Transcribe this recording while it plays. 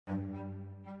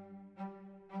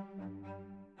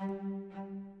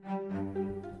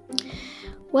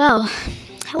Well,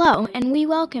 hello, and we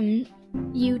welcome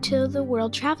you to the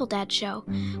World Travel Dad Show,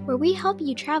 where we help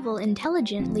you travel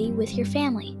intelligently with your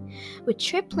family, with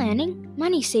trip planning,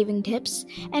 money-saving tips,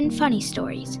 and funny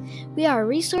stories. We are a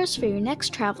resource for your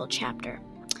next travel chapter.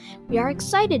 We are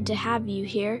excited to have you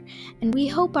here, and we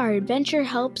hope our adventure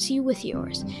helps you with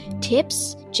yours.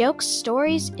 Tips, jokes,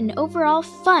 stories, and overall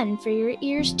fun for your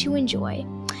ears to enjoy.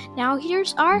 Now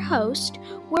here's our host,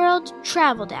 World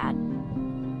Travel Dad.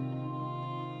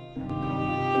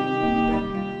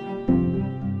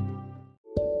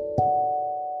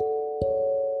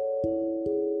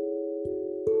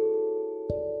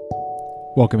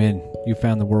 Welcome in. You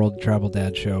found the World Travel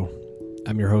Dad Show.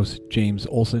 I'm your host, James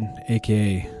Olson,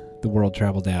 aka the World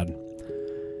Travel Dad.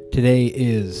 Today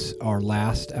is our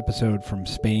last episode from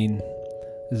Spain.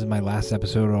 This is my last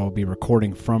episode I'll be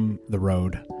recording from the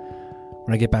road.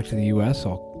 When I get back to the U.S.,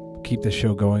 I'll keep this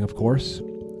show going, of course,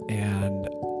 and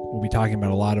we'll be talking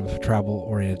about a lot of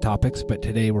travel-oriented topics, but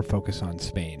today we're focused on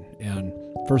Spain. And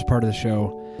first part of the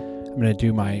show, I'm going to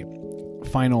do my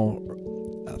final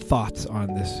thoughts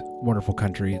on this wonderful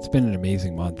country. It's been an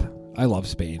amazing month. I love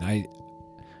Spain. I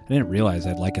didn't realize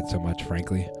I'd like it so much,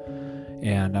 frankly.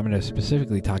 And I'm going to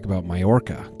specifically talk about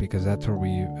Mallorca because that's where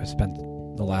we spent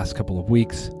the last couple of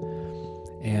weeks.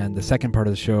 And the second part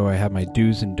of the show, I have my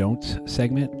do's and don'ts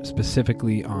segment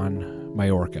specifically on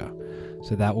Mallorca.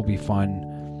 So that will be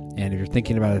fun. And if you're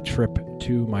thinking about a trip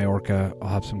to Mallorca, I'll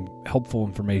have some helpful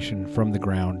information from the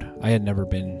ground. I had never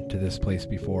been to this place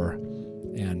before,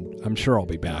 and I'm sure I'll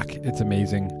be back. It's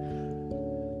amazing.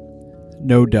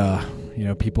 No duh.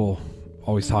 People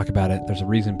always talk about it. There's a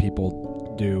reason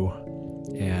people do.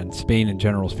 And Spain in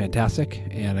general is fantastic.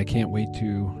 And I can't wait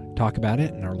to talk about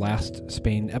it in our last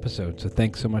Spain episode. So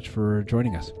thanks so much for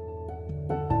joining us.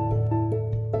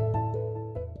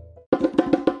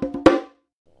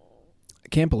 I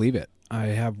can't believe it. I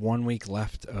have 1 week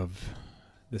left of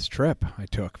this trip I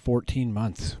took. 14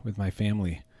 months with my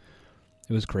family.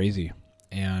 It was crazy.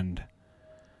 And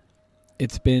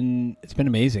it's been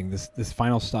amazing. This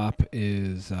final stop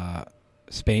is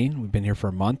Spain. We've been here for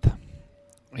a month,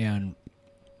 and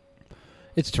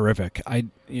it's terrific. I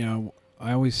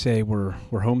always say we're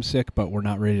homesick, but we're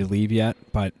not ready to leave yet.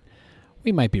 But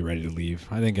we might be ready to leave.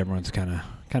 I think everyone's kind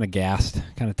of gassed,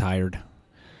 kind of tired.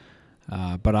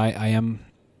 But I'm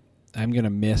gonna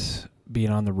miss being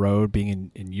on the road,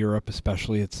 being in Europe,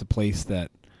 especially. It's the place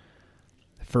that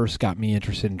first got me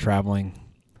interested in traveling,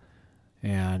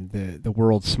 and the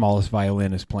world's smallest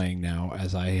violin is playing now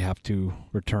as I have to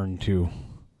return to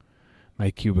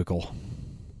my cubicle.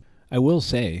 I will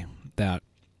say that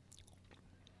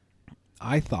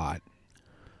I thought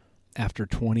after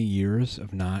 20 years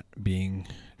of not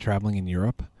traveling in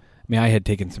Europe, I had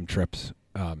taken some trips,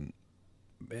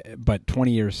 but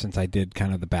 20 years since I did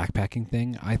kind of the backpacking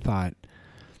thing, I thought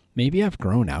maybe I've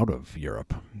grown out of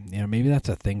Europe. Maybe that's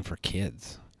a thing for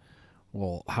kids.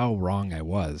 Well, how wrong I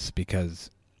was, because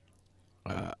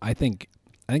I think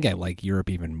I like Europe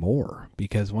even more,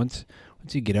 because once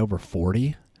you get over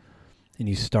 40 and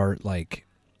you start like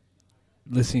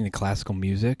listening to classical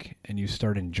music and you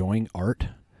start enjoying art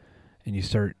and you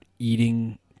start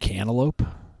eating cantaloupe,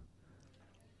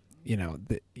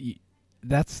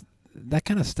 that's that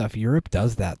kind of stuff. Europe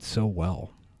does that so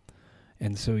well.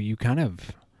 And so you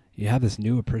have this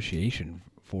new appreciation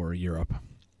for Europe.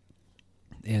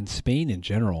 And Spain in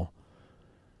general,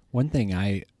 one thing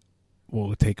I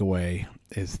will take away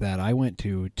is that I went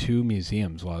to 2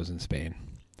 museums while I was in Spain.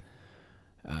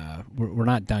 We're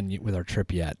not done with our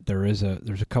trip yet. There's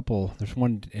a couple. There's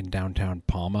one in downtown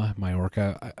Palma,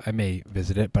 Mallorca. I may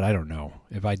visit it, but I don't know.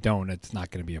 If I don't, it's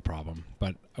not going to be a problem.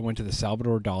 But I went to the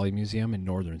Salvador Dali Museum in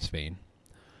northern Spain.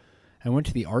 I went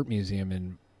to the Art Museum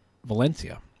in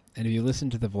Valencia. And if you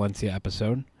listen to the Valencia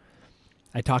episode,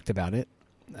 I talked about it.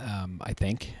 I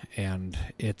think, and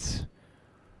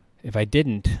if I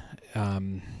didn't,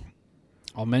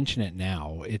 I'll mention it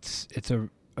now. It's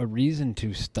a reason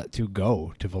to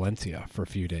go to Valencia for a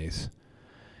few days.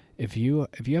 If you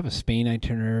have a Spain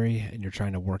itinerary and you're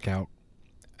trying to work out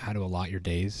how to allot your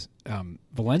days,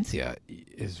 Valencia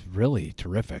is really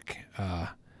terrific.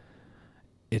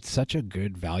 It's such a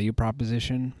good value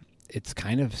proposition. It's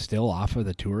kind of still off of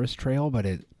the tourist trail, but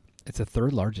it's the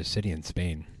 3rd largest city in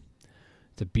Spain.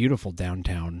 It's a beautiful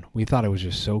downtown. We thought it was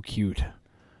just so cute.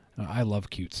 I love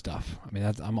cute stuff.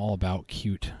 I'm all about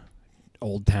cute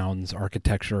old towns,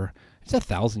 architecture. It's a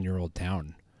 1,000-year-old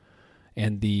town.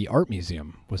 And the art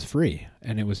museum was free,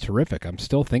 and it was terrific. I'm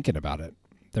still thinking about it.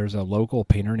 There's a local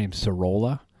painter named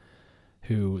Sorolla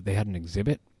who they had an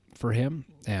exhibit for him,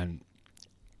 and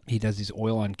He does these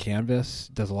oil on canvas,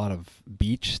 does a lot of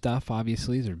beach stuff,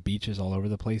 obviously. There are beaches all over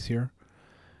the place here.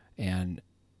 And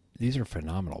these are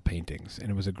phenomenal paintings. And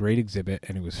it was a great exhibit,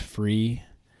 and it was free.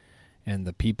 And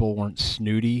the people weren't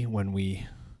snooty when we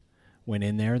went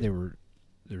in there.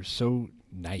 They're so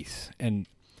nice. And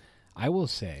I will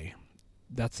say,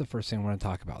 that's the first thing I want to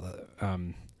talk about.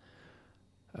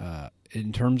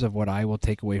 In terms of what I will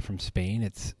take away from Spain,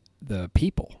 it's the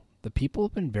people. The people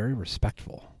have been very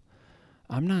respectful.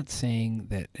 I'm not saying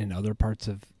that in other parts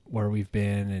of where we've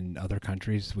been in other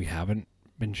countries we haven't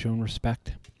been shown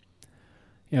respect.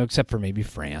 Except for maybe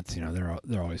France.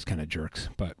 They're always kind of jerks.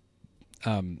 But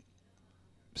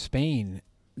Spain,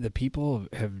 the people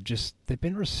they've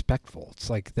been respectful. It's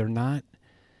like they're not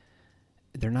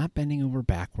bending over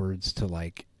backwards to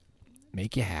like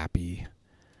make you happy.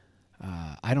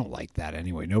 I don't like that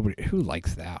anyway. Nobody who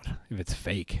likes that if it's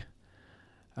fake.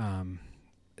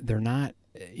 They're not.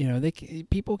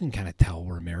 People can kind of tell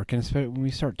we're Americans, especially when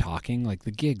we start talking. Like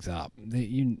the gig's up.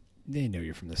 They know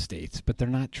you're from the States, but they're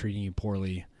not treating you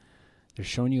poorly. They're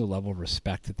showing you a level of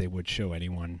respect that they would show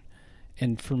anyone.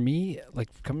 And for me,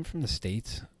 like coming from the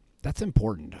States, that's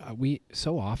important. We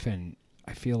so often,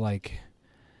 I feel like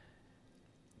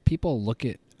people look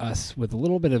at us with a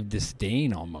little bit of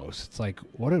disdain almost. It's like,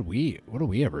 what did we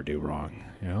ever do wrong?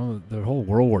 The whole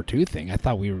World War II thing, I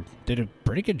thought we did a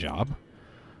pretty good job.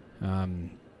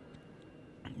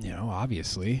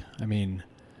 Obviously, I mean,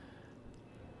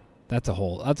 that's a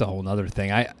whole nother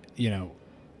thing.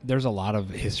 There's a lot of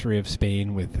history of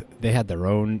Spain they had their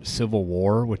own civil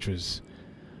war, which was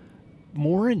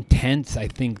more intense, I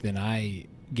think, than I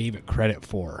gave it credit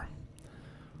for.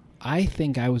 I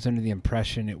think I was under the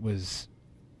impression it was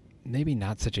maybe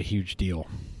not such a huge deal,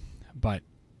 but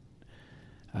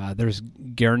there's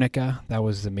Guernica. That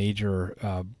was the major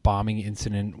bombing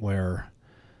incident where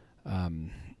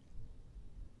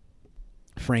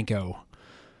Franco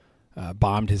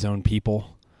bombed his own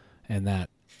people, and that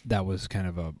was kind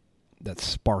of that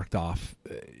sparked off,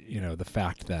 the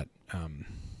fact that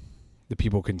the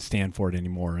people couldn't stand for it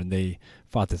anymore, and they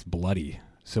fought this bloody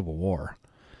civil war,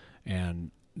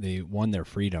 and they won their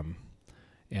freedom.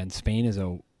 And Spain is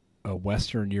a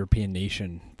Western European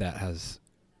nation that has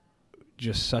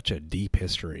just such a deep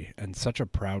history and such a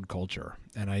proud culture.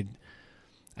 And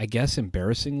I guess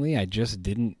embarrassingly, I just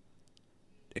didn't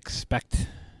expect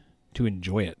to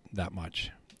enjoy it that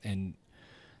much. And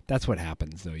that's what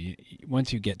happens, though.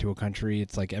 Once you get to a country,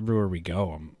 it's like everywhere we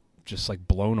go, I'm just like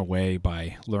blown away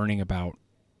by learning about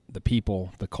the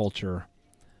people, the culture.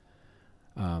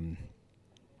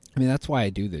 That's why I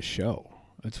do this show.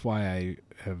 That's why I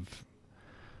have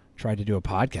tried to do a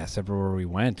podcast everywhere we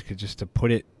went, just to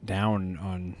put it down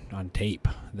on tape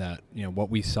that, what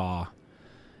we saw.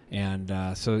 And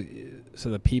so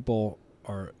the people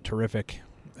are terrific.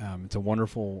 It's a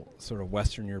wonderful sort of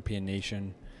Western European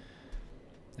nation.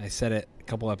 I said it a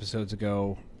couple episodes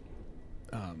ago.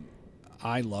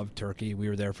 I love Turkey. We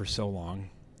were there for so long.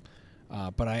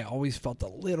 But I always felt a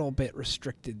little bit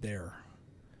restricted there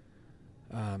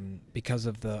because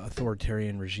of the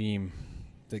authoritarian regime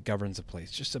that governs the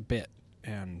place, just a bit.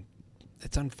 And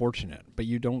it's unfortunate, but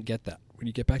you don't get that. When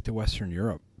you get back to Western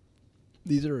Europe,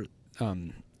 these are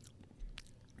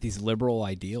these liberal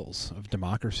ideals of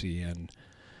democracy, and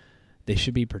they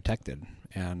should be protected.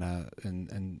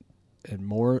 And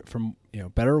more from,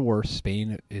 better or worse,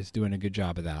 Spain is doing a good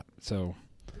job of that. So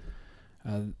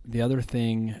the other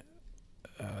thing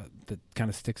that kind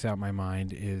of sticks out in my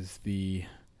mind is the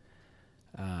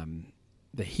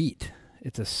heat.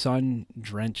 It's a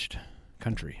sun-drenched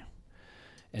country,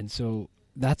 and so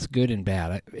that's good and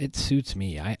bad. It suits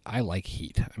me. I like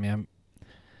heat. I mean,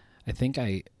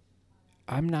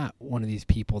 I'm not one of these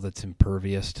people that's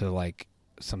impervious to like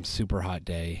some super hot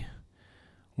day.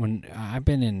 When I've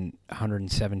been in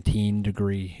 117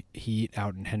 degree heat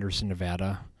out in Henderson,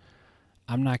 Nevada,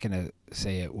 I'm not going to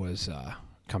say it was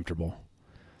comfortable.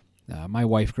 My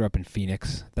wife grew up in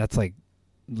Phoenix. That's like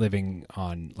living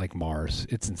on like Mars.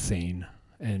 It's insane.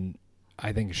 And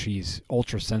I think she's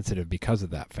ultra sensitive because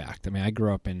of that fact. I mean, I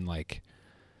grew up in like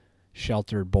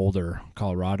sheltered Boulder,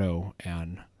 Colorado,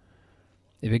 and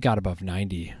if it got above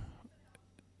 90,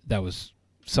 that was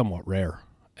somewhat rare.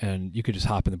 And you could just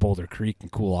hop in the Boulder Creek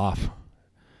and cool off.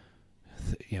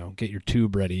 Get your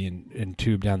tube ready and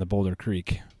tube down the Boulder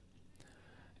Creek.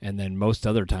 And then most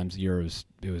other times of the year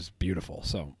it was beautiful.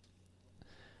 So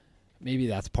maybe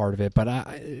that's part of it,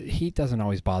 but heat doesn't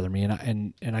always bother me,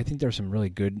 and I think there's some really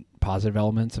good positive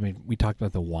elements. I mean, we talked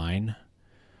about the wine.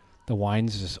 The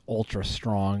wine's just ultra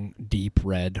strong, deep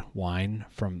red wine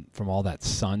from all that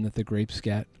sun that the grapes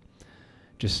get.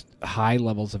 Just high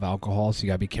levels of alcohol, so you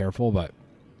gotta be careful. But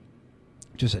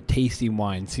just a tasty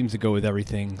wine. Seems to go with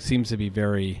everything. Seems to be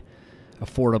very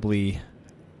affordably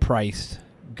priced.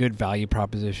 Good value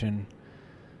proposition.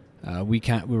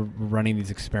 We're running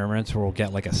these experiments where we'll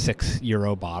get like a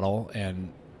 €6 bottle,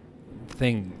 and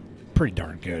thing pretty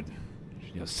darn good.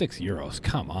 €6,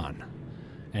 come on.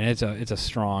 And it's a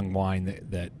strong wine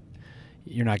that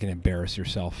you're not going to embarrass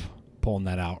yourself pulling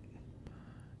that out,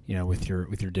 with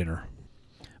your dinner.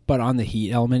 But on the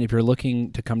heat element, if you're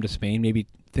looking to come to Spain, maybe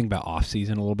think about off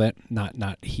season a little bit,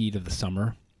 not heat of the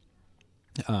summer.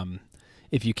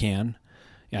 If you can,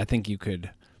 I think you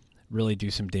could really do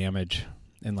some damage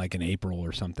in like an April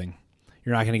or something.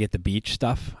 You're not going to get the beach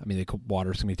stuff. I mean, the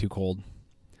water's going to be too cold.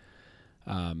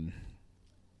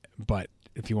 But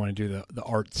if you want to do the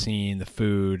art scene, the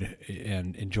food,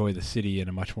 and enjoy the city in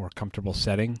a much more comfortable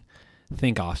setting,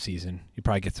 think off season. You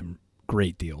probably get some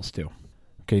great deals too.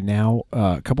 Okay, now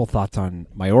a couple thoughts on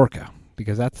Mallorca,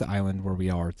 because that's the island where we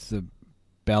are. It's the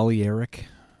Balearic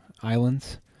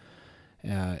Islands.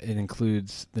 It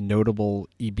includes the notable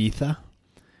Ibiza.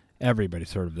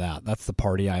 Everybody's heard of that. That's the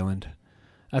party island.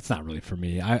 That's not really for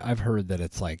me. I've heard that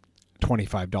it's like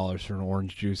 $25 for an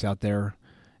orange juice out there,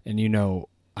 and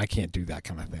I can't do that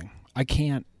kind of thing. I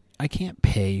can't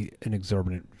pay an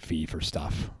exorbitant fee for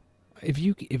stuff. If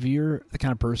you're the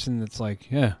kind of person that's like,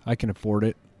 yeah, I can afford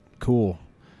it, cool.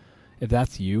 If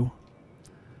that's you,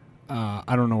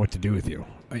 I don't know what to do with you.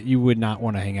 You would not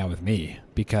want to hang out with me,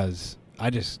 because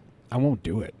I won't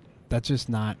do it. That's just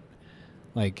not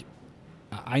like.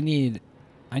 I need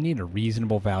a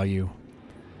reasonable value.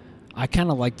 I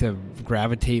kind of like to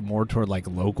gravitate more toward like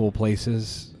local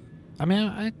places. I mean,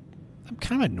 I'm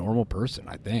kind of a normal person,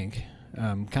 I think.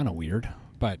 Kind of weird,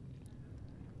 but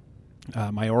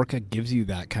Mallorca gives you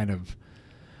that kind of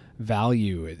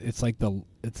value. It's like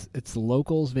it's the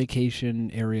locals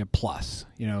vacation area plus.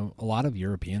 A lot of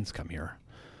Europeans come here.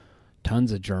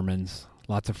 Tons of Germans,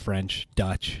 lots of French,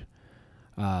 Dutch.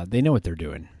 They know what they're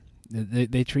doing.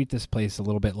 They treat this place a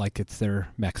little bit like it's their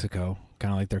Mexico,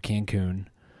 kind of like their Cancun,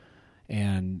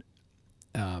 and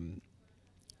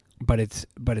but it's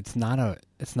not a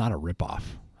ripoff.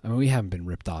 I mean, we haven't been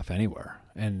ripped off anywhere.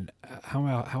 And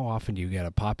how often do you get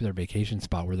a popular vacation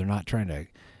spot where they're not trying to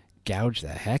gouge the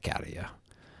heck out of you?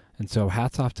 And so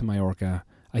hats off to Mallorca.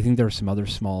 I think there are some other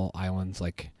small islands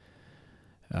like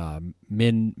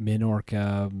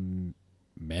Menorca,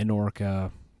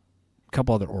 a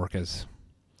couple other orcas.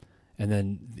 And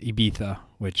then Ibiza,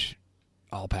 which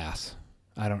I'll pass.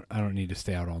 I don't need to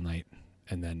stay out all night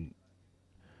and then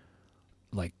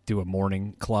like do a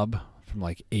morning club from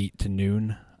like 8 to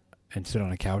noon and sit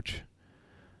on a couch.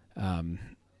 And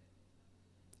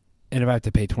if I have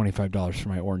to pay $25 for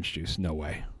my orange juice, no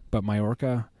way. But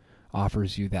Mallorca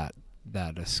offers you that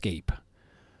escape.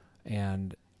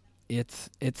 And it's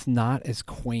not as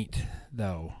quaint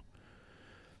though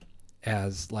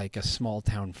as like a small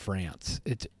town France.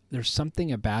 There's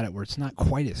something about it where it's not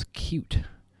quite as cute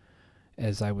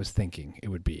as I was thinking it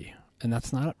would be. And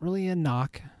that's not really a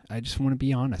knock. I just want to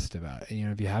be honest about it.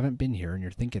 If you haven't been here and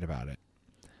you're thinking about it,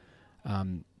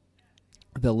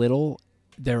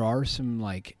 there are some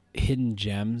like hidden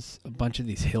gems. A bunch of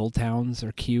these hill towns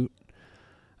are cute.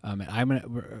 And I'm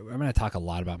gonna talk a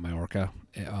lot about Mallorca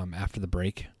after the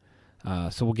break.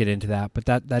 So we'll get into that. But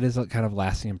that is a kind of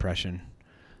lasting impression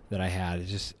that I had.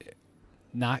 It's just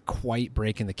not quite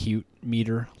breaking the cute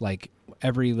meter like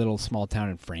every little small town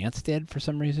in France did for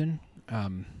some reason.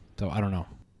 So I don't know.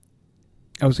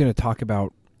 I was going to talk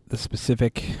about the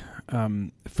specific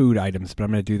food items, but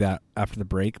I'm going to do that after the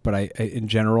break. But I in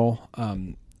general,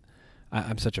 I'm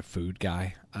such a food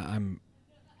guy. I'm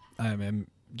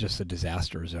just a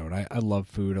disaster zone. I love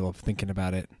food. I love thinking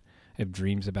about it. I have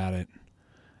dreams about it.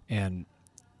 And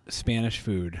Spanish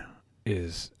food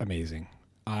is amazing.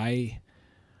 I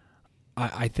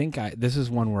think this is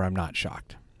one where I'm not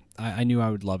shocked. I knew I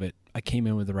would love it. I came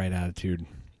in with the right attitude.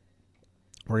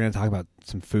 We're going to talk about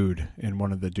some food in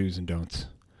one of the do's and don'ts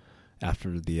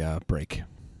after the break.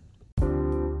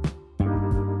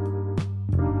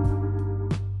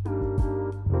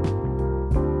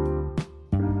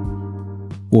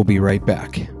 We'll be right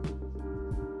back.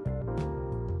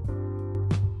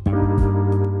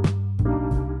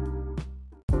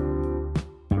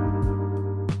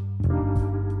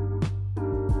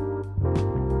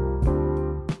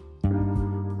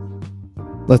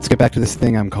 Let's get back to this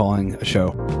thing I'm calling a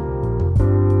show.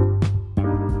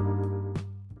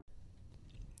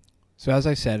 So as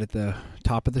I said at the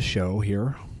top of the show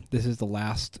here, this is the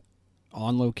last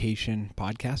on-location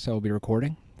podcast I will be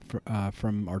recording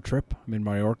from our trip. I'm in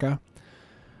Mallorca.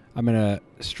 I'm going to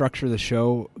structure the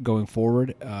show going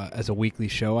forward as a weekly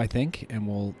show, I think, and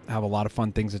we'll have a lot of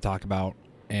fun things to talk about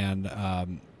and a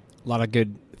lot of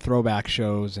good throwback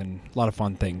shows and a lot of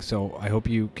fun things. So I hope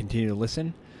you continue to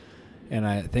listen, and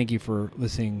I thank you for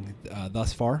listening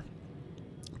thus far.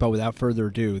 But without further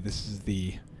ado, this is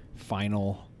the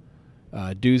final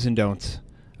do's and don'ts.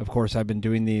 Of course, I've been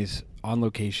doing these on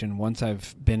location. Once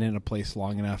I've been in a place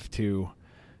long enough to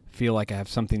feel like I have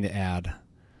something to add,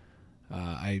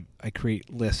 I create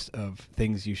lists of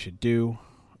things you should do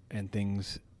and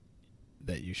things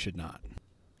that you should not.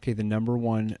 Okay, the number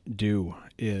one do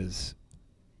is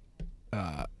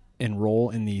enroll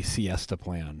in the siesta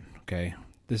plan. Okay,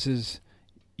 this is,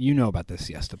 you know about the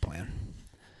siesta plan.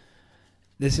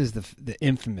 This is the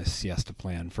infamous siesta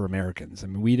plan for Americans. I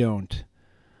mean,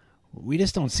 we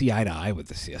just don't see eye to eye with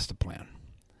the siesta plan.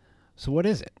 So what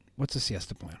is it? What's a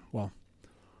siesta plan? Well,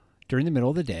 during the middle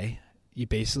of the day, you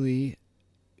basically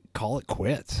call it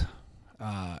quits.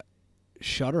 If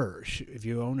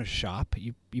you own a shop,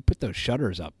 you put those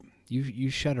shutters up.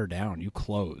 You shutter down, you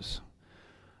close,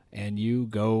 and you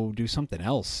go do something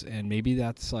else. And maybe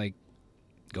that's like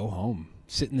go home,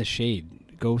 sit in the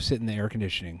shade, go sit in the air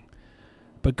conditioning,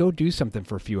 but go do something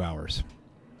for a few hours.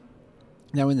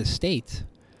 Now in the States,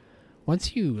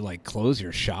 once you like close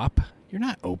your shop, you're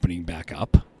not opening back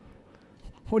up.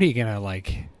 What are you gonna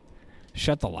like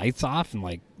shut the lights off and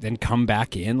like then come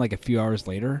back in like a few hours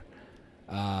later?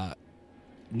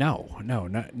 No,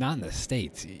 not in the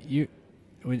States.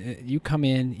 When you come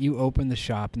in, you open the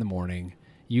shop in the morning,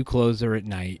 you close there at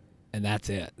night, and that's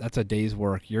it. That's a day's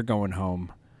work. You're going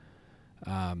home.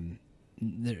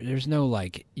 There's no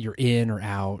like you're in or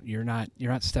out. You're not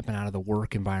stepping out of the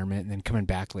work environment and then coming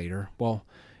back later. Well,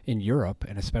 in Europe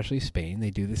and especially Spain, they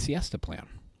do the siesta plan.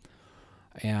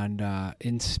 And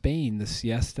in Spain, the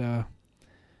siesta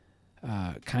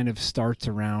kind of starts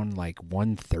around like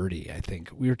 1:30, I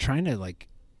think. We were trying to like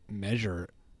measure,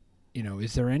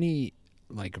 is there any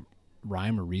like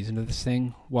rhyme or reason to this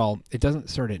thing? Well, it doesn't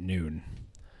start at noon.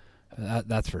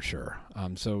 That's for sure.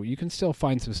 So you can still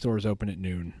find some stores open at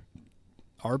noon.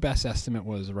 Our best estimate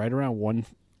was right around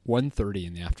 1:30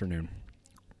 in the afternoon.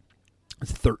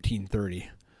 It's 13:30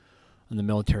 on the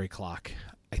military clock,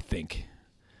 I think.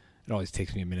 It always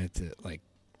takes me a minute to like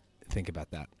think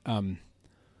about that.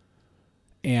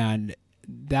 And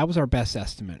that was our best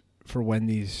estimate for when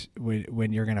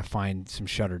you're going to find some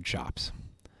shuttered shops.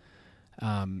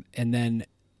 And then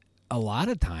a lot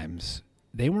of times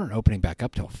they weren't opening back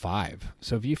up till 5.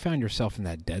 So if you found yourself in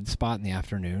that dead spot in the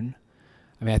afternoon,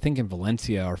 I mean, I think in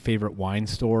Valencia, our favorite wine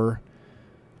store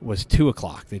was 2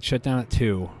 o'clock. They'd shut down at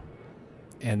 2,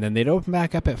 and then they'd open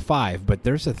back up at 5. But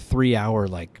there's a 3-hour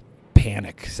like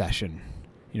panic session.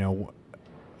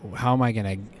 How am I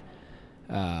gonna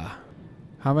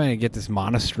get this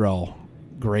Monastrell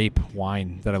grape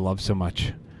wine that I love so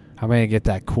much? How am I gonna get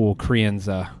that cool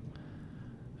Crianza?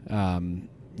 During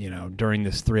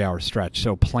this 3-hour stretch.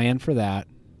 So plan for that.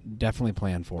 Definitely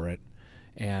plan for it,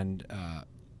 and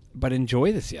but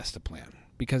enjoy the siesta plan,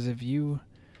 because if you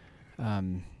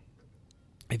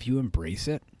embrace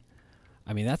it,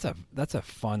 I mean that's a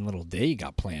fun little day you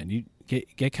got planned. You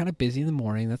get kind of busy in the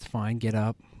morning. That's fine. Get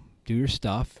up, do your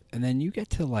stuff, and then you get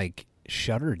to like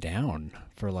shutter down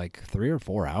for like 3 or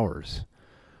 4 hours,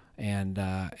 and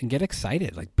get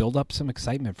excited. Like build up some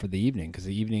excitement for the evening, because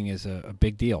the evening is a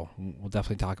big deal. We'll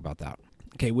definitely talk about that.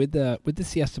 Okay, with the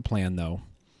siesta plan though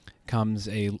comes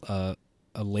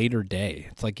a later day.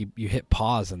 It's like you hit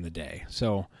pause in the day.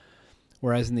 So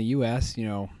whereas in the U.S.,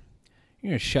 you're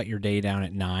going to shut your day down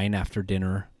at 9 after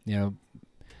dinner. You're going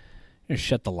to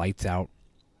shut the lights out.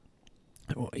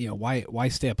 Why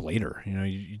stay up later?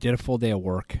 You did a full day of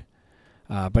work.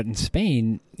 But in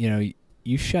Spain,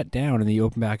 you shut down and then you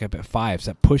open back up at 5.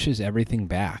 So that pushes everything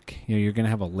back. You're going to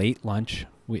have a late lunch.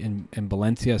 In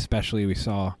Valencia especially, we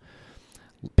saw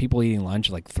people eating lunch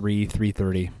like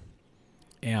 3:30.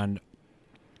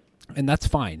 And that's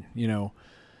fine. You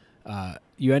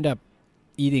end up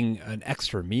eating an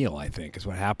extra meal, I think, is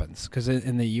what happens. Because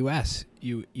in the U.S.,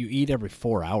 you eat every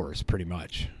 4 hours pretty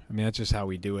much. I mean, that's just how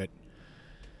we do it,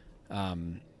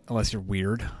 unless you're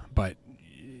weird. But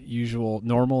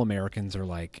normal Americans are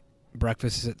like,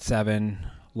 breakfast is at 7,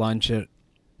 lunch at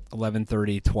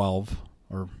 11:30, 12,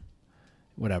 or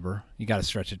whatever. You got to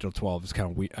stretch it till 12. It's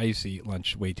kind of weird. I used to eat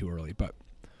lunch way too early.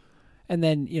 And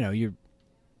then,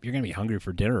 you're going to be hungry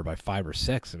for dinner by 5 or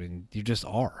 6. I mean, you just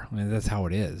are. I mean, that's how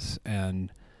it is.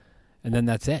 And then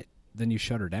that's it. Then you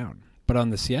shut her down. But on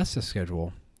the siesta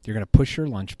schedule, you're going to push your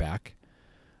lunch back,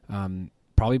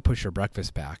 probably push your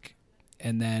breakfast back,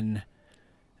 and then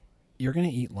you're going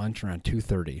to eat lunch around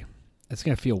 2:30. It's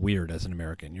going to feel weird as an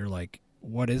American. You're like,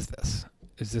 what is this?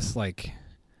 Is this like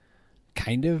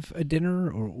kind of a dinner,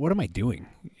 or what am I doing?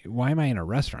 why am I in a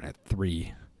restaurant at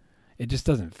 3? It just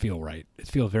doesn't feel right. It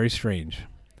feels very strange.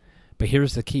 But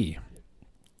here's the key.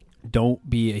 Don't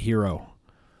be a hero.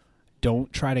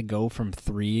 Don't try to go from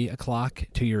 3 o'clock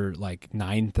to your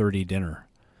 9:30 dinner.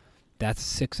 That's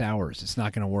 6 hours. It's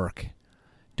not going to work.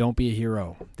 Don't be a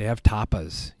hero. They have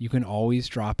tapas. You can always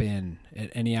drop in at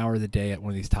any hour of the day at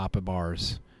one of these tapa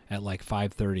bars at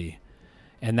 5:30.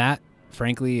 And that,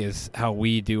 frankly, is how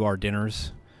we do our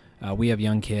dinners. We have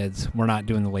young kids. We're not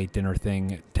doing the late dinner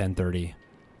thing at 10:30.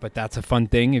 But that's a fun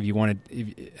thing if you want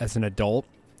to, as an adult.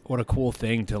 What a cool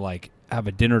thing to have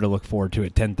a dinner to look forward to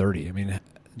at 10:30. I mean,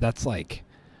 that's it's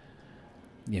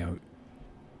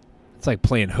like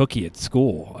playing hooky at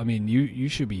school. I mean, you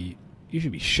should be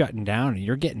shutting down and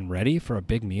you're getting ready for a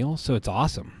big meal. So it's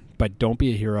awesome. But don't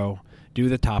be a hero. Do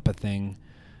the tapa thing.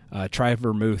 Try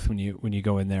vermouth when you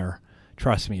go in there.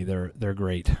 Trust me, they're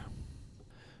great.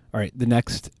 All right, the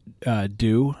next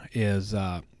do is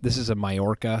this is a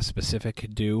Mallorca specific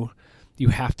do. You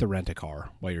have to rent a car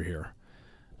while you're here.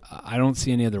 I don't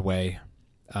see any other way.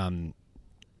 I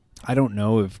don't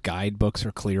know if guidebooks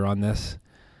are clear on this,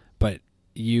 but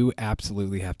you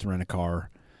absolutely have to rent a car.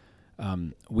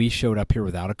 We showed up here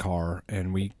without a car,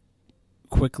 and we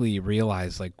quickly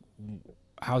realized,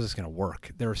 how's this going to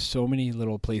work? There are so many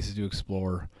little places to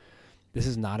explore. This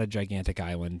is not a gigantic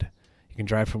island. You can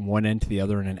drive from one end to the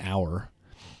other in an hour.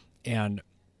 And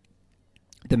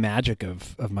the magic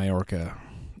of Mallorca,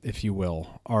 if you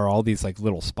will, are all these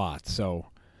little spots. So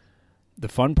the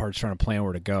fun part is trying to plan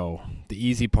where to go. The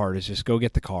easy part is just go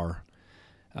get the car.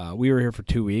 We were here for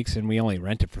 2 weeks, and we only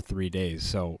rented for 3 days.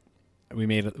 So we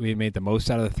made the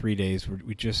most out of the 3 days.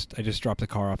 I just dropped the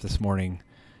car off this morning.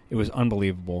 It was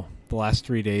unbelievable. The last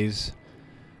 3 days,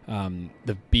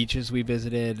 the beaches we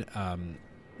visited,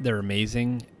 they're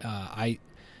amazing.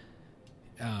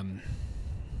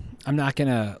 I'm not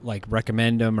gonna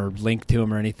recommend them or link to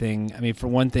them or anything. I mean, for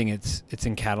one thing, it's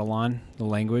in Catalan, the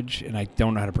language, and I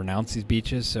don't know how to pronounce these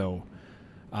beaches, so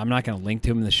I'm not gonna link to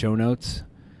them in the show notes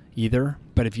either.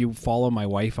 But if you follow my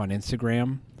wife on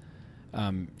Instagram,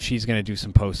 she's gonna do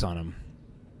some posts on them,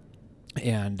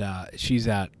 and she's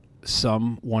at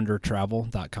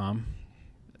somewondertravel.com.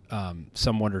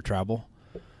 Some Wonder Travel.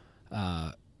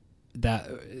 That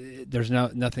there's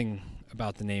nothing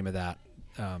about the name of that.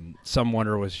 Some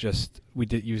Wonder was just, we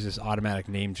did use this automatic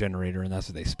name generator, and that's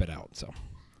what they spit out. So,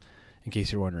 in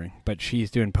case you're wondering, but she's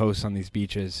doing posts on these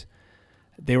beaches.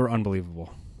 They were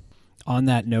unbelievable. On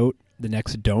that note, the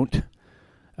next don't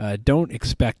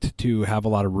expect to have a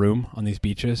lot of room on these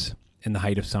beaches in the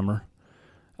height of summer.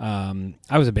 I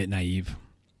was a bit naive.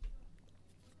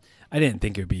 I didn't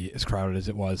think it would be as crowded as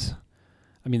it was.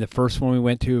 I mean, the first one we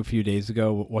went to a few days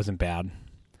ago wasn't bad,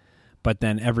 but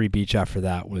then every beach after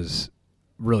that was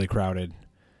really crowded.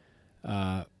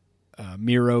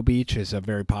 Miro Beach is a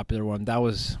very popular one. That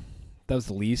was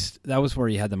the least. That was where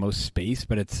you had the most space,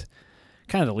 but it's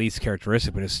kind of the least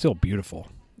characteristic, but it's still beautiful.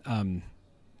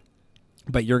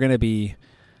 But you're going to be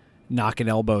knocking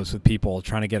elbows with people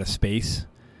trying to get a space.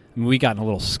 I mean, we got in a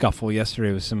little scuffle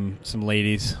yesterday with some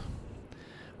ladies.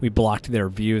 We blocked their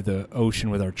view of the ocean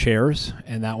with our chairs,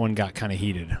 and that one got kind of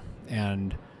heated.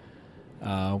 And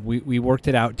we worked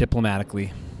it out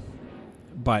diplomatically,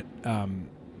 but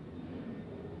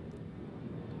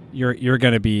you're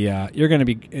going to be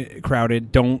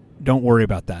crowded. Don't worry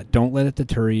about that. Don't let it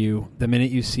deter you. The minute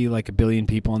you see a billion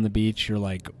people on the beach, you're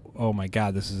like, oh my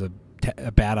God, this is a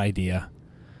bad idea.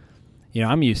 You know,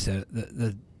 I'm used to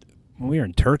when we were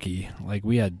in Turkey,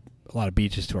 we had a lot of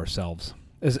beaches to ourselves.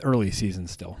 It's early season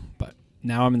still, but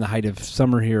now I'm in the height of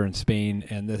summer here in Spain,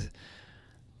 and this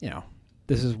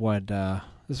is what a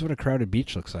crowded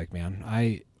beach looks like, man.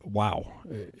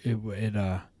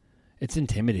 It's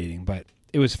intimidating, but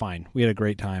it was fine. We had a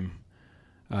great time.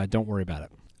 Don't worry about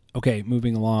it. Okay,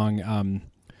 moving along.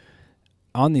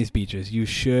 On these beaches, you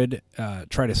should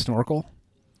try to snorkel.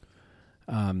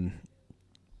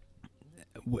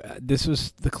 This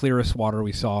was the clearest water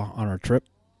we saw on our trip.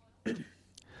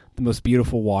 The most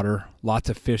beautiful water, lots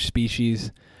of fish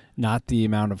species, not the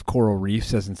amount of coral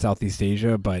reefs as in Southeast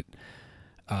Asia, but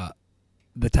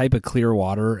the type of clear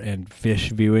water and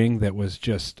fish viewing that was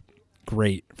just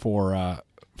great for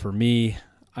me.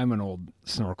 I'm an old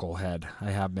snorkel head.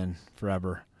 I have been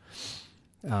forever.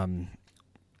 And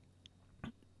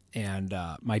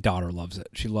my daughter loves it.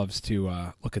 She loves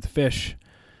to look at the fish.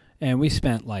 And we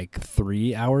spent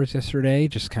 3 hours yesterday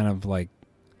just kind of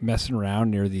messing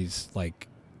around near these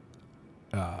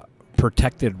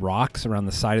protected rocks around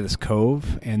the side of this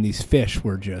cove, and these fish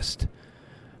were just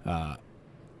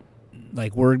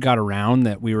word got around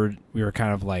that we were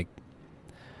kind of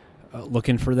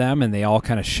looking for them, and they all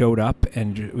kind of showed up,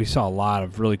 and we saw a lot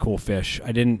of really cool fish.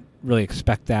 I didn't really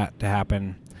expect that to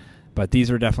happen, but these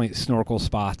are definitely snorkel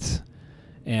spots,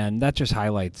 and that just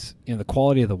highlights the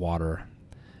quality of the water.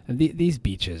 And these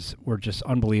beaches were just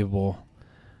unbelievable.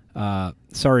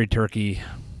 Sorry, Turkey,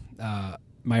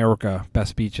 Mallorca,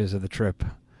 best beaches of the trip.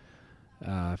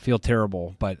 Feel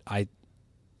terrible, but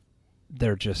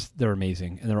they're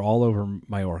amazing, and they're all over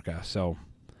Mallorca. So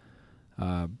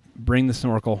bring the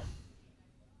snorkel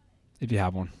if you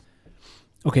have one.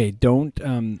 Okay, don't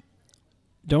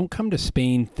come to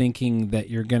Spain thinking that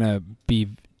you're gonna be,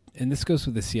 and this goes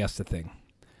with the siesta thing.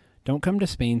 Don't come to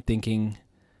Spain thinking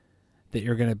that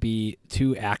you're gonna be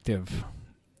too active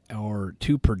or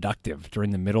too productive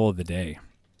during the middle of the day.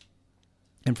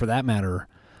 And for that matter,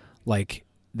 like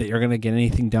that you're going to get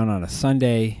anything done on a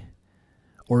Sunday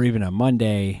or even a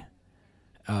Monday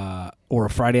or a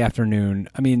Friday afternoon.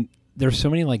 I mean, there's so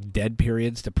many like dead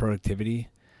periods to productivity.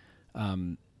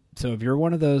 So if you're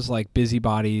one of those like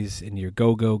busybodies and you're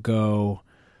go,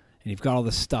 and you've got all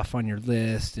this stuff on your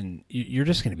list and you're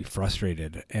just going to be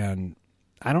frustrated. And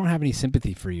I don't have any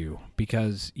sympathy for you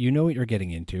because you know what you're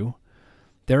getting into.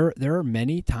 There are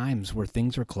many times where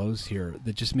things are closed here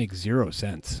that just make zero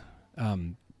sense.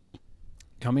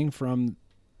 Coming from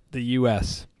the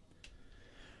U.S.,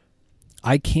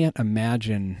 I can't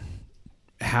imagine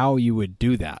how you would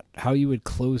do that, how you would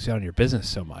close down your business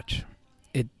so much.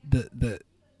 The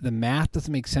math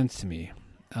doesn't make sense to me,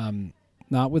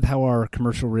 not with how our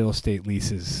commercial real estate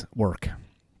leases work.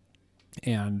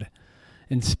 And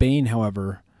in Spain,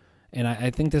 however, and I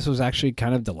think this was actually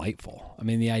kind of delightful. I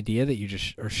mean, the idea that you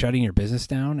just are shutting your business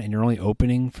down and you're only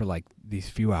opening for like these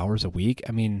few hours a week.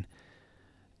 I mean,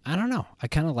 I don't know. I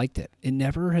kind of liked it. It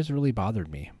never has really bothered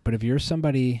me. But if you're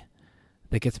somebody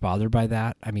that gets bothered by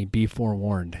that, I mean, be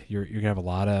forewarned. You're gonna have a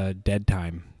lot of dead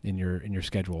time in your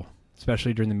schedule,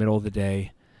 especially during the middle of the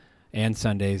day, and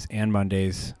Sundays and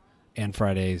Mondays and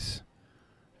Fridays,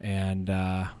 and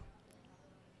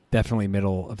definitely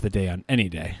middle of the day on any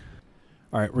day.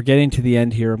 All right, we're getting to the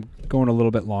end here. I'm going a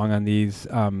little bit long on these.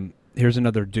 Here's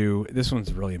another do. This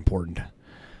one's really important.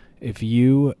 If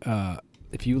you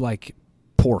like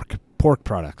pork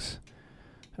products,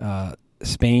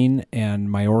 Spain and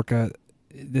Mallorca,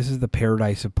 this is the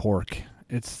paradise of pork.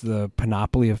 It's the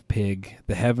panoply of pig,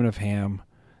 the heaven of ham,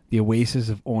 the oasis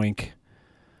of oink.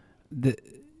 The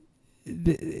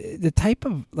type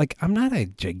of, like, I'm not a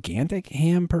gigantic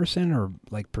ham person or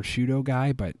like prosciutto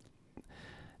guy, but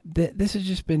this has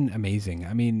just been amazing.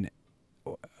 I mean,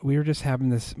 we were just having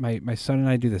this, my son and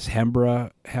I do this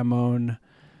Hembra hamon.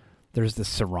 There's the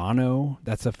Serrano.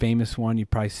 That's a famous one. You've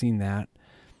probably seen that.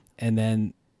 And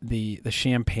then the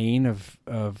champagne of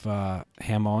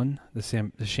hamon,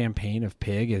 the champagne of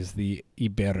pig is the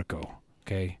Iberico.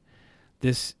 Okay.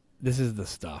 This is the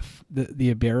stuff.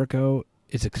 The Iberico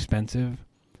is expensive,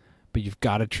 but you've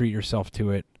got to treat yourself to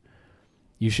it.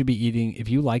 You should be eating, if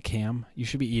you like ham, you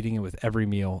should be eating it with every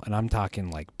meal. And I'm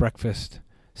talking like breakfast,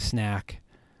 snack.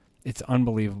 It's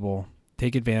unbelievable.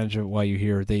 Take advantage of it while you're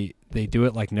here. They do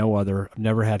it like no other. I've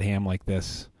never had ham like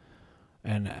this.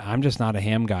 And I'm just not a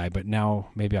ham guy, but now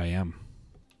maybe I am.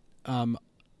 And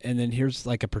then here's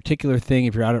like a particular thing.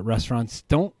 If you're out at restaurants,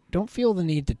 don't feel the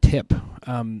need to tip.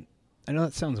 I know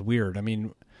that sounds weird. I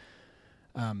mean,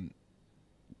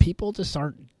 people just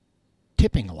aren't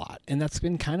tipping a lot, and that's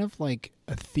been kind of like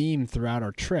a theme throughout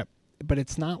our trip. But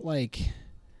it's not like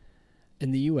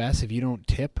in the U.S. if you don't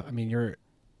tip, I mean,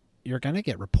 you're gonna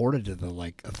get reported to the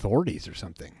like authorities or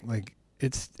something. Like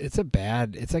it's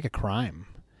like a crime.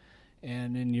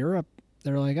 And in Europe,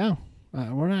 they're like, oh,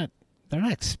 they're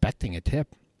not expecting a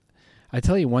tip. I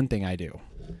tell you one thing I do.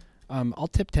 I'll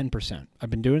tip 10%.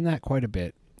 I've been doing that quite a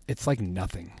bit. It's like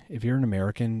nothing. If you're an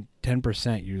American,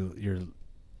 10%,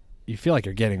 you feel like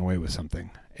you're getting away with something.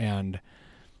 And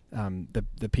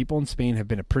the people in Spain have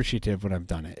been appreciative when I've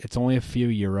done it. It's only a few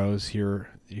euros here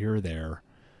or there,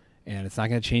 and it's not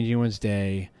going to change anyone's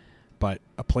day. But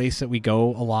a place that we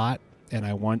go a lot, and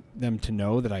I want them to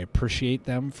know that I appreciate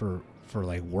them for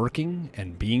like working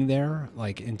and being there.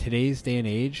 Like in today's day and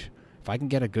age, if I can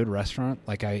get a good restaurant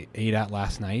like I ate at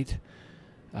last night,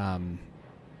 I'm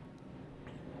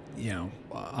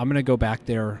going to go back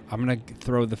there. I'm going to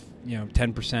throw the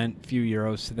 10%, few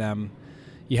euros to them.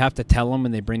 You have to tell them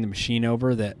when they bring the machine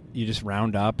over that you just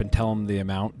round up and tell them the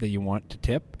amount that you want to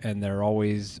tip, and they're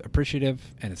always appreciative,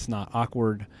 and it's not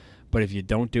awkward. But if you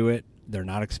don't do it, they're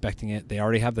not expecting it. They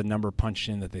already have the number punched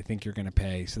in that they think you're going to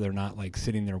pay, so they're not like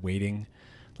sitting there waiting.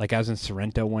 Like I was in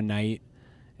Sorrento one night,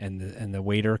 and the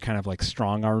waiter kind of like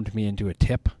strong-armed me into a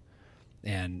tip.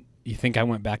 And you think I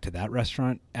went back to that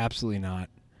restaurant? Absolutely not.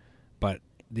 But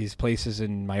these places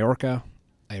in Mallorca.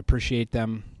 I appreciate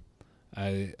them.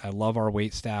 I love our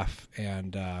wait staff,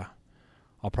 and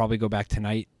I'll probably go back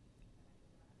tonight.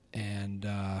 And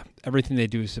everything they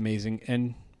do is amazing,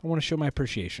 and I want to show my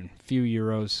appreciation. A few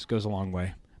euros goes a long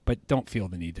way, but don't feel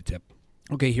the need to tip.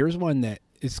 Okay, here's one that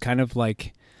is kind of like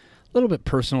a little bit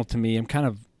personal to me. I'm kind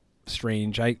of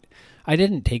strange. I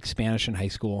didn't take Spanish in high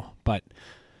school, but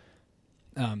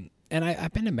and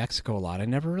I've been to Mexico a lot. I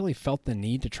never really felt the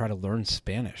need to try to learn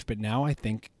Spanish, but now I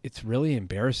think it's really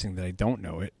embarrassing that I don't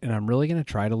know it, and I'm really going to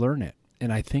try to learn it.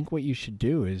 And I think what you should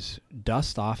do is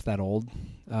dust off that old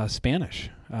Spanish.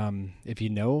 If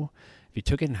you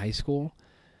took it in high school,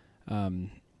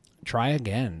 try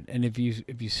again. And if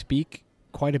you speak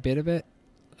quite a bit of it,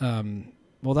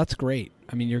 well, that's great.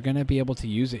 I mean, you're going to be able to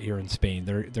use it here in Spain.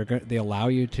 They allow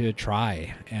you to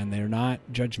try, and they're not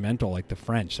judgmental like the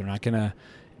French. They're not going to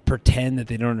pretend that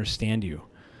they don't understand you.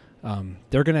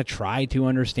 They're going to try to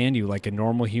understand you like a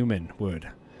normal human would.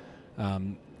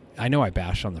 I know I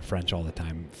bash on the French all the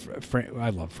time. I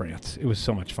love France. It was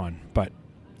so much fun, but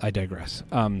I digress.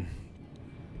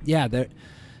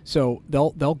 So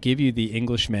they'll give you the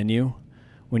English menu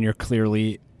when you're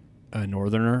clearly a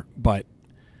northerner, but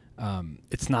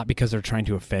it's not because they're trying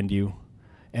to offend you.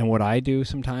 And what I do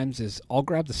sometimes is I'll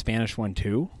grab the Spanish one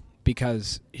too,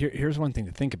 because here's one thing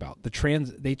to think about.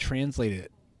 They translate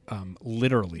it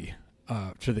literally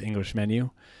to the English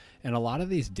menu, and a lot of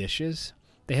these dishes,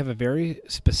 they have a very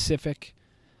specific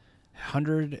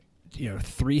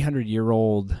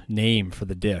 300-year-old name for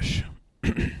the dish.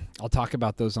 I'll talk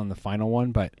about those on the final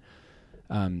one, but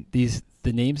the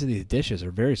names of these dishes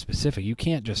are very specific. You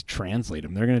can't just translate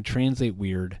them. They're going to translate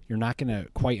weird. You're not going to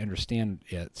quite understand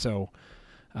it. So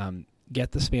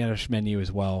get the Spanish menu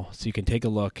as well so you can take a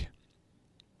look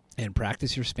and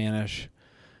practice your Spanish.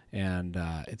 And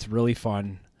it's really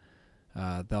fun.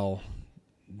 They'll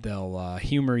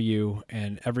humor you,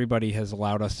 and everybody has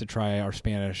allowed us to try our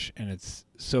Spanish, and it's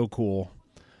so cool.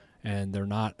 And they're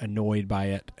not annoyed by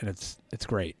it, and it's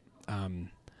great.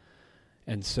 And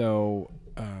so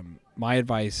my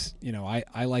advice,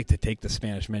 I like to take the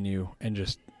Spanish menu and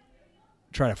just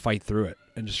try to fight through it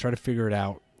and just try to figure it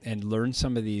out and learn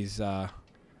some of these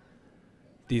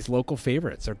local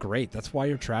favorites. They're great. That's why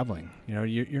you're traveling.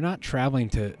 You're not traveling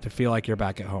to feel like you're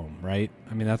back at home, right?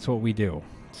 I mean, that's what we do.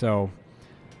 So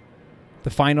the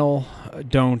final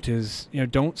don't is,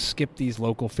 don't skip these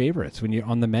local favorites when you're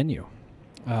on the menu.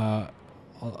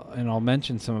 And I'll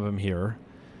mention some of them here.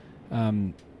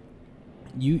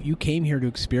 You came here to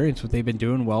experience what they've been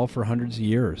doing well for hundreds of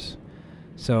years.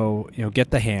 So,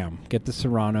 get the ham, get the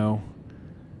Serrano,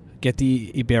 get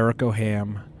the Iberico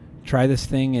ham. Try this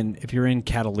thing, and if you're in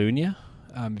Catalonia,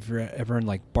 if you're ever in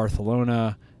like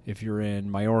Barcelona, if you're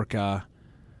in Mallorca,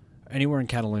 anywhere in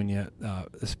Catalonia,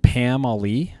 this Pam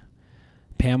Ali.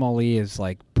 Pam Ali is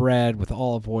like bread with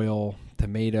olive oil,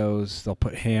 tomatoes. They'll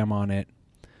put ham on it.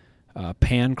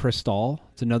 Pan Cristal.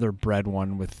 It's another bread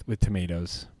one with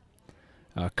tomatoes.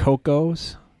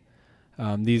 Cocos.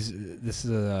 This is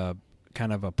a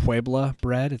kind of a Puebla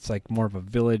bread. It's like more of a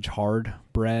village hard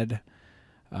bread.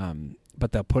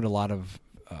 But they'll put a lot of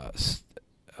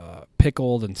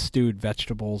pickled and stewed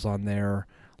vegetables on there.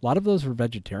 A lot of those are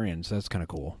vegetarians. So that's kind of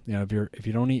cool. If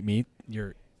you don't eat meat,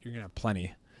 you're gonna have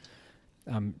plenty.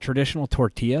 Traditional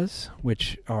tortillas,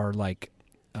 which are like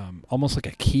almost like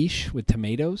a quiche with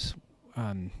tomatoes,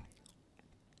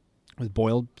 with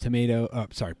boiled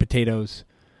potatoes,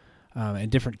 and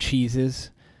different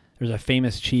cheeses. There's a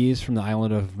famous cheese from the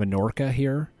island of Mallorca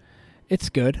here. It's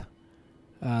good.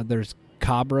 There's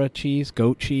Cabra cheese,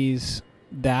 goat cheese.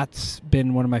 That's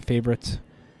been one of my favorites.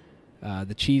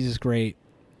 The cheese is great,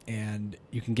 and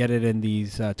you can get it in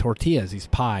these tortillas, these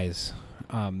pies.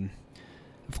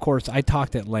 Of course, I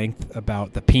talked at length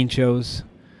about the pinchos,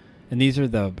 and these are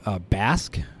the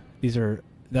Basque.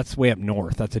 That's way up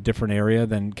north. That's a different area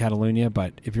than Catalonia,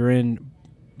 but if you're in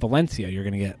Valencia, you're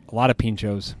going to get a lot of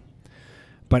pinchos.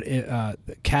 But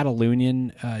the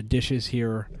Catalonian dishes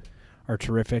here are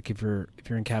terrific if you're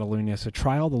in Catalonia. So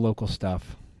try all the local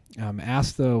stuff.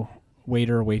 Ask the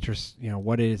waiter or waitress,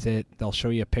 what is it? They'll show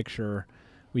you a picture.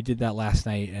 We did that last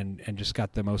night and just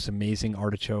got the most amazing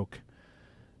artichoke.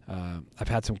 I've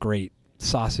had some great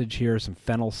sausage here, some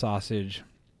fennel sausage.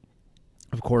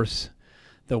 Of course,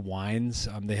 the wines.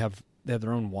 They have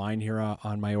their own wine here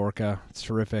on Mallorca. It's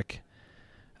terrific.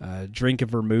 Drink a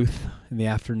vermouth in the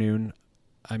afternoon.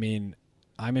 I mean,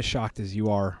 I'm as shocked as you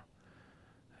are.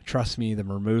 Trust me, the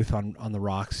vermouth on the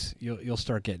rocks, you'll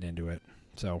start getting into it.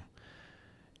 So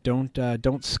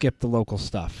don't skip the local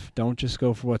stuff. Don't just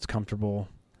go for what's comfortable.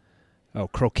 Oh,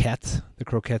 croquettes. The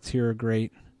croquettes here are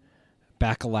great.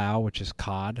 bacalao, which is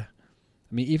cod.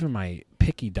 I mean, even my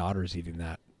picky daughter's eating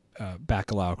that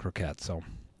bacalao croquette. So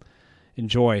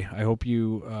enjoy. I hope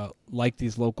you like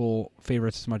these local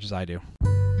favorites as much as I do.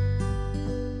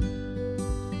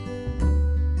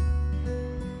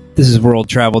 This is World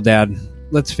Travel Dad.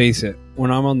 Let's face it, when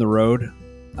I'm on the road,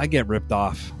 I get ripped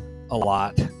off a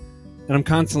lot, and I'm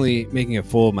constantly making a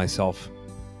fool of myself.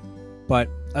 But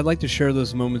I'd like to share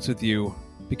those moments with you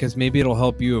because maybe it'll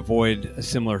help you avoid a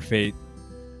similar fate,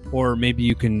 or maybe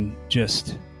you can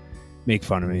just make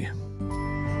fun of me.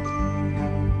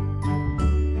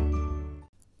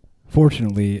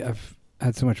 Fortunately, I've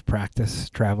had so much practice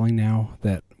traveling now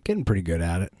that I'm getting pretty good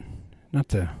at it. Not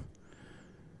to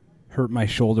hurt my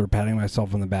shoulder patting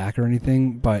myself on the back or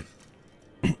anything, but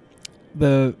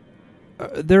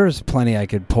there is plenty I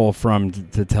could pull from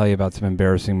to tell you about some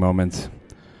embarrassing moments.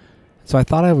 So I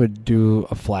thought I would do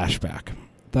a flashback.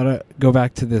 Thought I'd go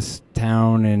back to this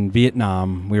town in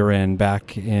Vietnam we were in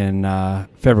back in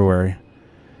February.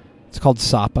 It's called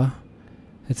Sapa.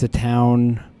 It's a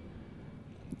town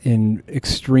in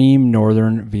extreme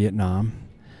northern Vietnam.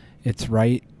 It's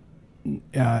right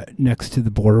next to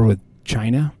the border with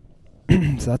China.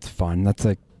 So that's fun. That's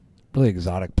a really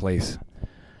exotic place.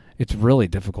 It's really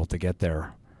difficult to get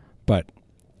there, but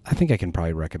I think I can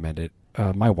probably recommend it.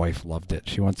 My wife loved it.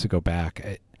 She wants to go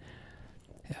back.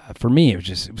 For me, it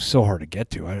was so hard to get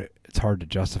to. It's hard to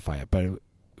justify it, but it was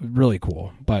really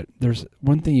cool. But there's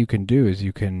one thing you can do is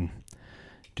you can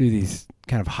do these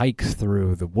kind of hikes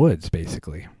through the woods,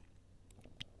 basically.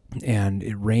 And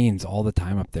it rains all the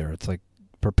time up there. It's like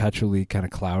perpetually kind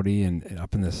of cloudy and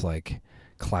up in this like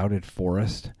clouded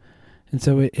forest. And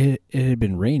so it had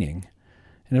been raining,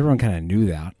 and everyone kind of knew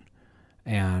that.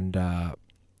 And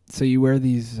so you wear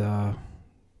these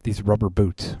rubber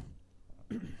boots.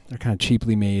 They're kind of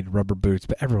cheaply made rubber boots,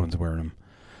 but everyone's wearing them.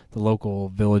 The local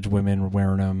village women were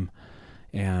wearing them.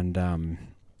 And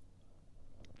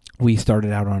we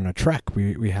started out on a trek.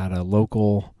 We had a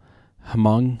local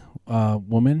Hmong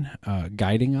woman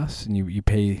guiding us, and you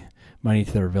pay money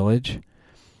to their village.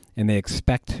 And they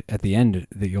expect at the end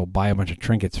that you'll buy a bunch of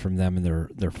trinkets from them and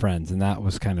their friends. And that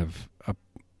was kind of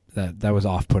that was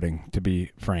off-putting, to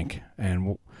be frank.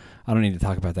 And I don't need to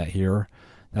talk about that here.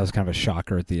 That was kind of a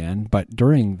shocker at the end. But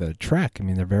during the trek, I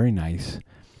mean, they're very nice.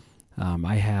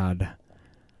 I had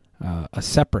a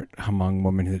separate Hmong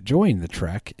woman that joined the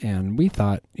trek, and we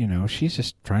thought, she's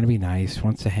just trying to be nice,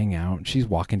 wants to hang out. She's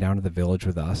walking down to the village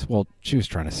with us. Well, she was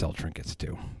trying to sell trinkets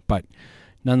too. But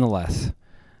nonetheless,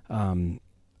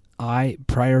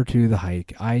 prior to the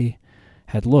hike, I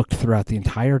had looked throughout the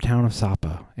entire town of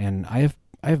Sapa, and I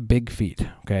have big feet,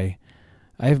 okay?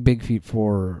 I have big feet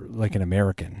for like an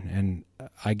American, and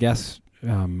I guess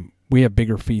we have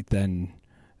bigger feet than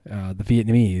the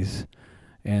Vietnamese,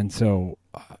 and so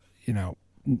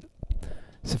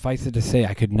suffice it to say,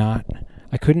 I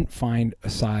couldn't find a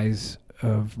size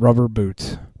of rubber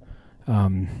boots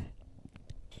in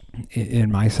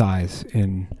my size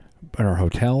in our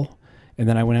hotel, and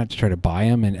then I went out to try to buy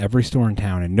them in every store in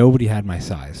town, and nobody had my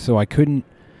size, so I couldn't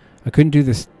do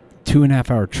this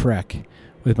 2.5-hour trek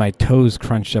with my toes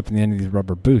crunched up in the end of these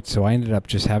rubber boots. So I ended up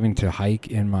just having to hike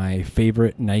in my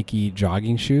favorite Nike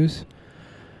jogging shoes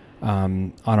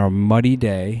on a muddy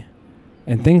day.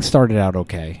 And things started out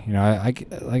okay.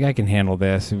 I can handle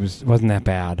this. It wasn't that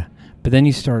bad. But then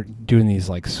you start doing these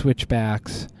like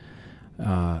switchbacks,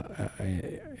 and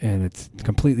it's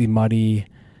completely muddy.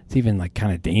 It's even like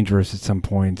kind of dangerous at some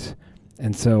points.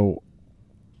 And so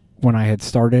when I had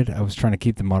started, I was trying to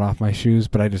keep the mud off my shoes,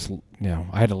 but I just,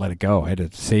 I had to let it go. I had to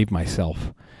save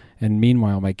myself. And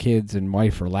meanwhile, my kids and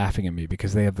wife are laughing at me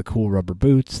because they have the cool rubber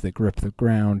boots that grip the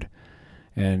ground,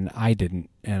 and I didn't.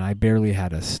 And I barely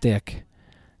had a stick,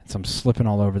 and so I'm slipping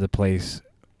all over the place.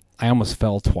 I almost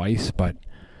fell twice, but,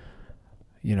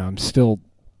 I'm still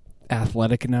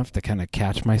athletic enough to kind of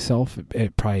catch myself.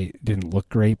 It probably didn't look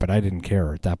great, but I didn't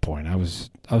care at that point. I was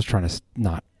trying to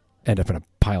not end up in a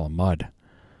pile of mud.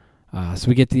 So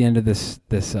we get to the end of this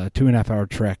 2.5-hour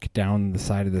trek down the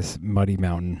side of this muddy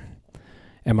mountain,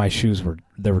 and my shoes were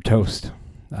toast.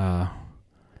 My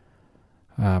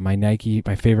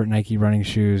favorite Nike running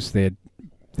shoes, they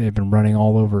had been running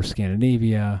all over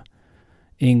Scandinavia,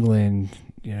 England,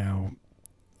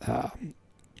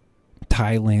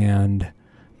 Thailand,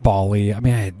 Bali. I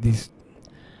mean, I had these.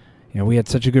 We had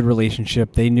such a good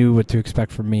relationship. They knew what to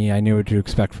expect from me. I knew what to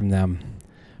expect from them.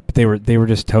 They were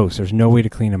just toast. There's no way to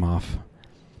clean them off,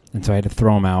 and so I had to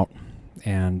throw them out.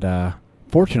 And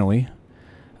fortunately,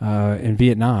 in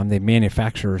Vietnam, they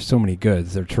manufacture so many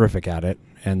goods. They're terrific at it,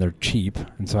 and they're cheap.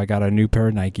 And so I got a new pair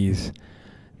of Nikes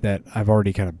that I've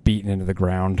already kind of beaten into the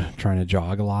ground trying to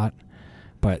jog a lot.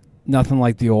 but nothing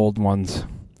like the old ones.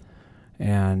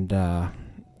 And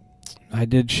I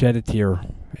did shed a tear,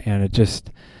 and it just,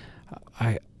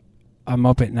 I'm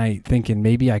up at night thinking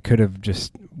maybe I could have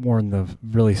just worn the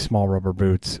really small rubber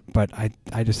boots, but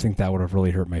I just think that would have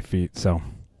really hurt my feet. So,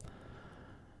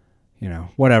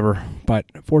 whatever. But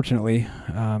fortunately,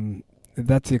 if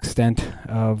that's the extent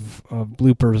of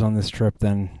bloopers on this trip,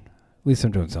 then at least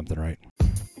I'm doing something right.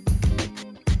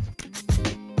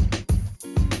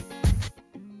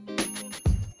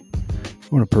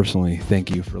 I want to personally thank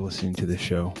you for listening to this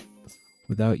show.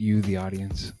 Without you, the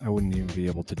audience, I wouldn't even be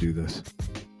able to do this.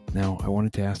 Now, I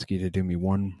wanted to ask you to do me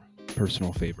one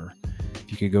personal favor.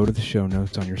 If you could go to the show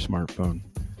notes on your smartphone,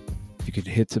 if you could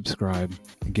hit subscribe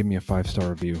and give me a 5-star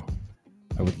review,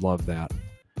 I would love that.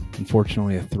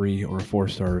 Unfortunately, a 3 or a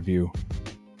 4-star review,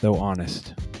 though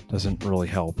honest, doesn't really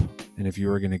help. And if you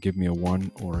are going to give me a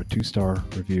 1 or a 2-star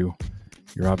review,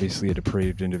 you're obviously a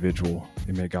depraved individual,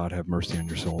 and may God have mercy on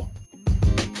your soul.